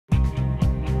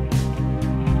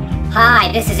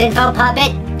Hi, this is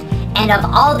InfoPuppet, and of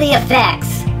all the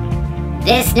effects,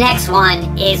 this next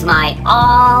one is my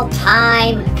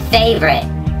all-time favorite.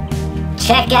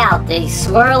 Check out the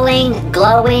swirling,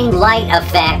 glowing light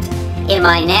effect in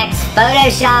my next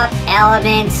Photoshop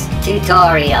Elements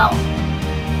tutorial.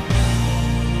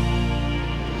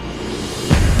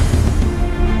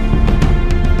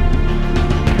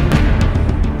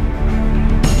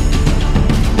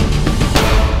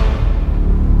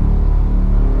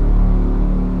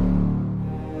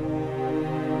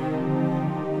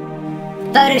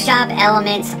 Photoshop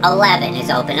Elements 11 is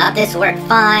open up. This worked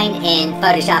fine in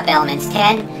Photoshop Elements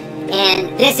 10,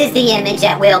 and this is the image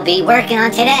that we'll be working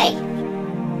on today.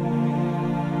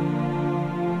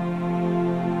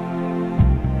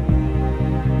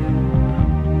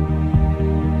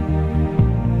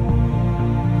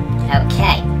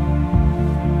 Okay.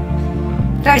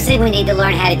 First thing we need to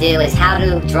learn how to do is how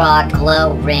to draw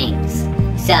glow rings.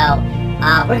 So,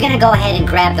 we're going to go ahead and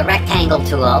grab the rectangle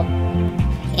tool,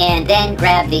 and then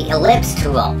grab the ellipse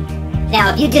tool.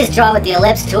 Now if you just draw with the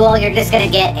ellipse tool, you're just going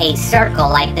to get a circle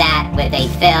like that with a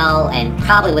fill and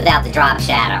probably without the drop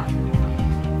shadow.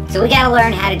 So we got to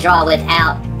learn how to draw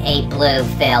without a blue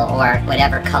fill or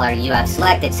whatever color you have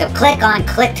selected. So click on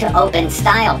Click to Open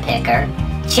Style Picker,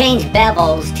 change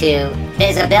bevels to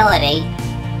visibility,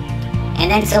 and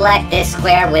then select this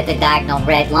square with the diagonal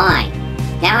red line.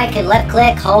 Now I can left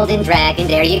click, hold and drag, and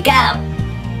there you go.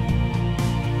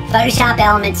 Photoshop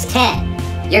Elements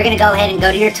 10. You're going to go ahead and go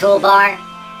to your toolbar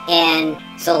and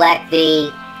select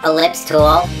the ellipse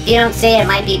tool. If you don't see it, it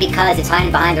might be because it's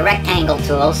hiding behind the rectangle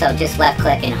tool, so just left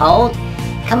click and hold.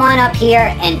 Come on up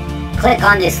here and click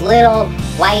on this little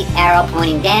white arrow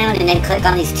pointing down, and then click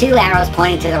on these two arrows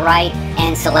pointing to the right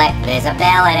and select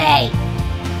visibility.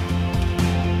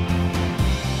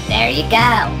 There you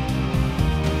go.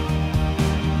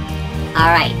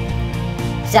 Alright.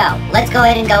 So, let's go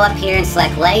ahead and go up here and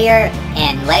select Layer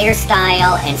and Layer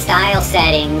Style and Style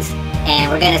Settings, and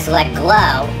we're going to select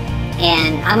Glow,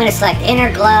 and I'm going to select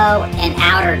Inner Glow and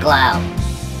Outer Glow.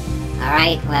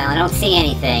 Alright, well, I don't see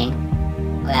anything.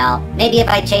 Well, maybe if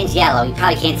I change yellow, you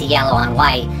probably can't see yellow on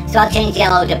white, so I'll change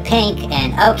yellow to pink,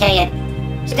 and okay,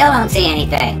 still don't see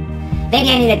anything. Maybe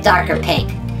I need a darker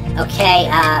pink. Okay,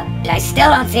 I still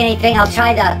don't see anything. I'll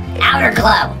try the Outer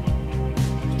Glow.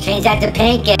 Change that to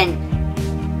pink, and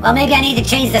well, maybe I need to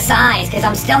change the size, because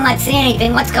I'm still not seeing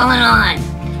anything. What's going on?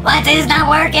 What? This is not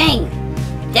working!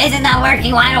 This is not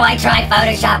working. Why do I try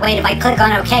Photoshop? Wait, if I click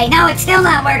on OK. No, it's still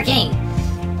not working!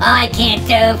 Oh, I can't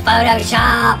do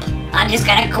Photoshop! I'm just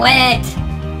gonna quit!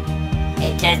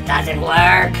 It just doesn't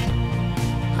work.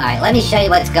 Alright, let me show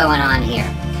you what's going on here.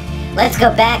 Let's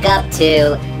go back up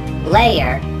to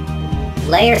Layer,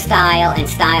 Layer Style, and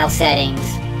Style Settings.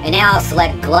 And now I'll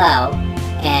select Glow.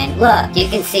 And look, you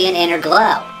can see an inner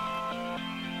glow.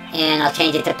 And I'll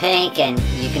change it to pink, and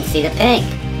you can see the pink.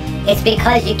 It's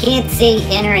because you can't see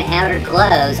inner and outer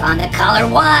glows on the color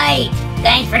white.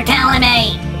 Thanks for telling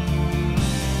me.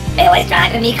 It was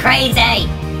driving me crazy.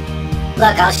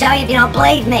 Look, I'll show you if you don't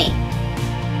believe me.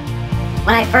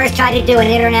 When I first tried to do an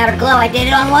inner and outer glow, I did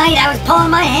it on white. I was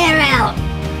pulling my hair out.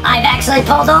 I've actually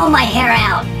pulled all my hair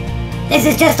out. This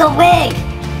is just a wig.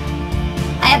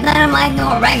 I have none of my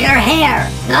regular hair.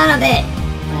 None of it.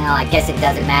 Well, I guess it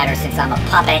doesn't matter since I'm a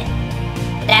puppet.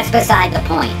 But that's beside the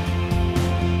point.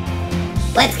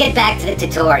 Let's get back to the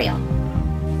tutorial.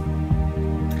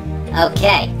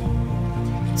 Okay.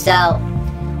 So,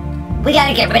 we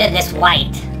gotta get rid of this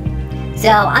white. So,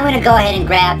 I'm gonna go ahead and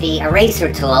grab the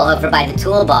eraser tool over by the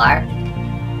toolbar.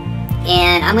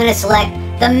 And I'm gonna select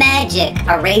the magic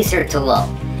eraser tool.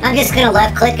 I'm just gonna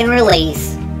left click and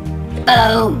release.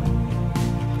 Boom.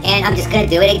 And I'm just going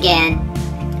to do it again,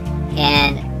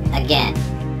 and again.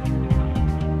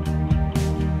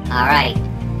 Alright.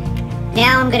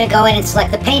 Now I'm going to go in and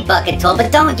select the paint bucket tool,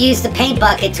 but don't use the paint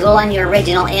bucket tool on your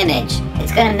original image.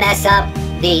 It's going to mess up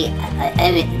the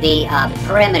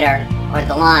perimeter, or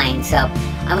the line. So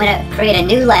I'm going to create a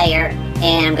new layer,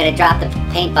 and I'm going to drop the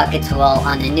paint bucket tool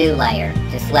on the new layer.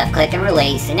 Just left click and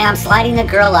release. And now I'm sliding the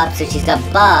girl up so she's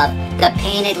above the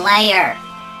painted layer,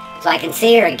 so I can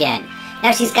see her again.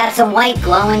 Now she's got some white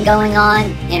glowing going on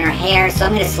in her hair, so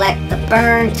I'm going to select the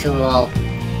burn tool.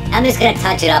 I'm just going to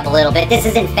touch it up a little bit. This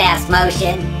is in fast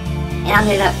motion, and I'm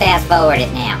going to fast forward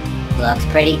it now. Looks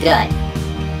pretty good.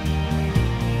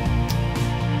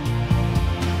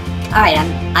 Alright,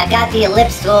 I've got the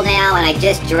ellipse tool now, and I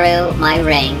just drew my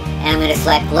ring. And I'm going to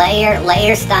select Layer,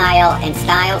 Layer Style, and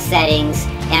Style Settings,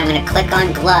 and I'm going to click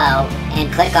on Glow,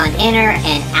 and click on Inner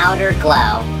and Outer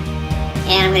Glow.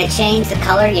 And I'm going to change the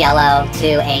color yellow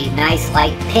to a nice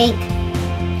light pink.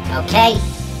 Okay.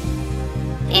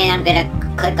 and I'm going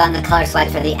to click on the color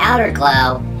select for the outer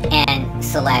glow and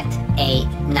select a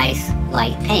nice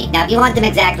light pink. Now if you want them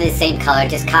exactly the same color,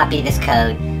 just copy this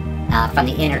code from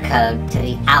the inner code to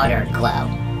the outer glow.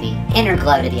 The inner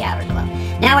glow to the outer glow.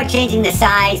 Now we're changing the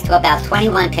size to about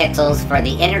 21 pixels for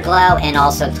the inner glow and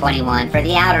also 21 for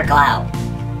the outer glow.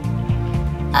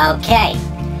 Okay.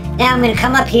 Now I'm going to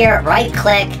come up here, right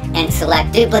click and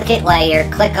select duplicate layer,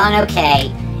 click on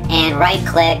OK, and right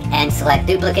click and select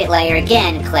duplicate layer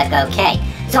again, click OK.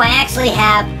 So I actually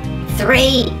have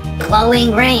 3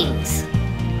 glowing rings.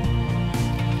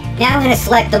 Now I'm going to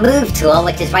select the move tool,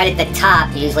 which is right at the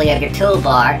top usually of your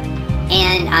toolbar,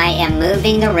 and I am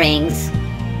moving the rings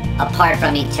apart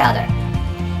from each other.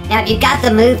 Now if you've got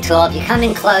the move tool, if you come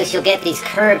in close, you'll get these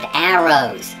curved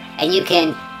arrows, and you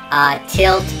can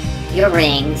tilt your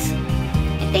rings.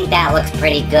 I think that looks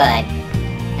pretty good.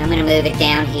 I'm going to move it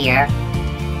down here.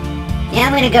 Now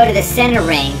I'm going to go to the center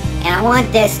ring, and I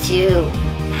want this to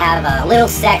have a little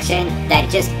section that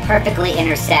just perfectly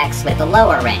intersects with the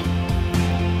lower ring.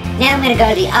 Now I'm going to go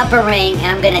to the upper ring, and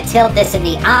I'm going to tilt this in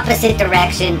the opposite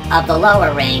direction of the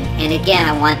lower ring, and again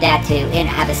I want that to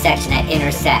have a section that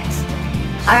intersects.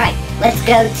 Alright, let's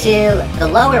go to the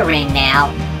lower ring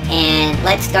now, and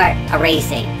let's start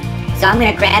erasing. So I'm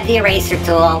going to grab the eraser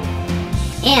tool,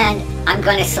 and I'm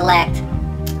going to select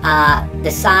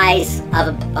the size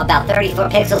of about 34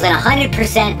 pixels and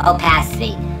 100%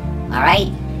 opacity. Alright,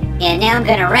 and now I'm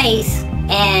going to erase,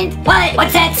 and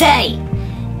what's that say?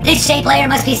 This shape layer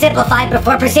must be simplified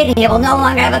before proceeding. It will no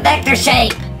longer have a vector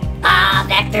shape.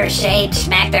 Vector shape,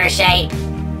 schmactor shape.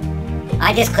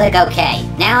 I just click OK.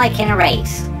 Now I can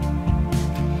erase.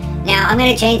 Now I'm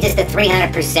going to change this to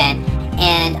 300%,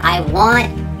 and I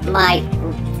want my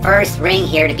first ring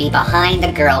here to be behind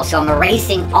the girl, so I'm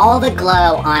erasing all the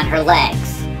glow on her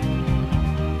legs.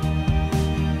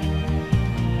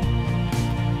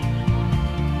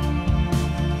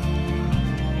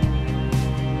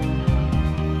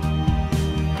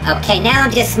 Okay, now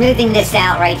I'm just smoothing this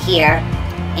out right here,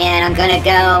 and I'm going to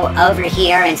go over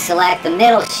here and select the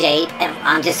middle shape, and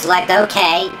I'm just select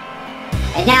OK.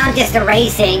 And now I'm just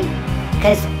erasing,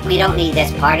 because we don't need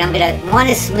this part. I'm going to want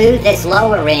to smooth this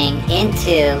lower ring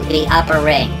into the upper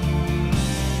ring.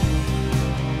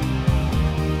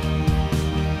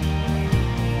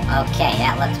 Okay,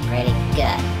 that looks pretty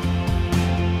good.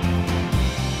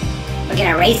 We're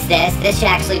going to erase this. This should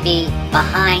actually be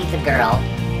behind the girl.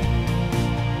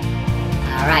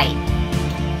 Alright.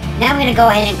 Now I'm going to go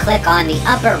ahead and click on the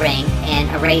upper ring and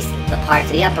erase the parts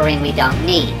of the upper ring we don't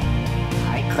need.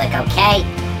 Alright, click OK.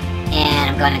 And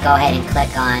I'm going to go ahead and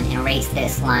click on and erase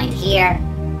this line here.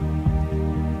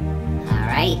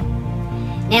 Alright.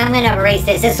 Now I'm going to erase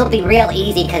this. This will be real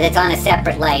easy because it's on a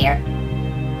separate layer.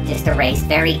 Just erase,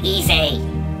 very easy.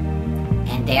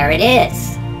 And there it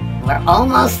is. We're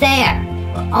almost there.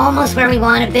 We're almost where we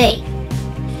want to be.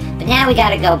 But now we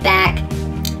got to go back,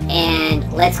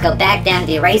 and let's go back down to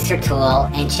the eraser tool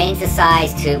and change the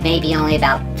size to maybe only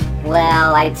about,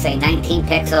 well, I'd say 19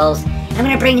 pixels. I'm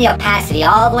going to bring the opacity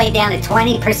all the way down to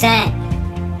 20%.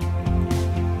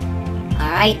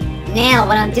 Alright, now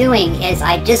what I'm doing is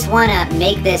I just want to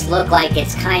make this look like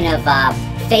it's kind of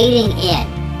fading in.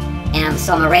 And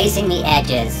so I'm erasing the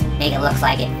edges, make it look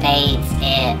like it fades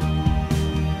in.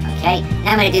 Okay,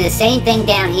 now I'm going to do the same thing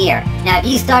down here. Now if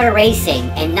you start erasing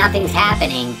and nothing's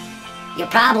happening, you're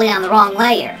probably on the wrong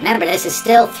layer. Remember, this is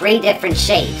still 3 different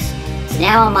shapes. So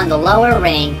now I'm on the lower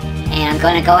ring, and I'm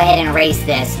going to go ahead and erase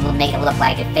this, and we'll make it look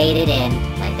like it faded in,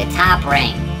 like the top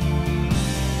ring.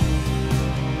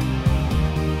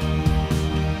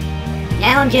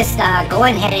 Now I'm just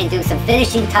going ahead and do some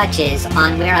finishing touches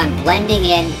on where I'm blending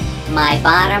in my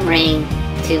bottom ring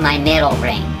to my middle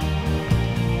ring.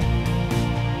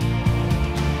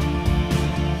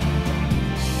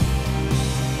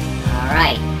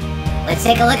 Alright. Let's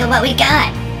take a look at what we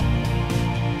got.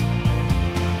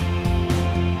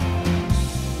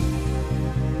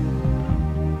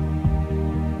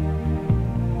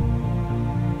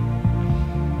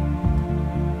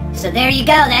 So there you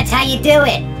go, that's how you do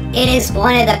it. It is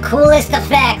one of the coolest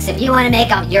effects if you want to make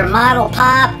your model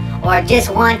pop or just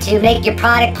want to make your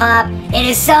product pop. It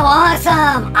is so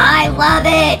awesome! I love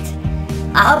it!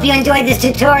 I hope you enjoyed this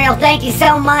tutorial. Thank you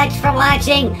so much for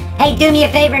watching. Hey, do me a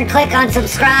favor and click on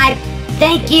subscribe.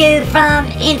 Thank you from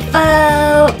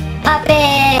InfoPuppet!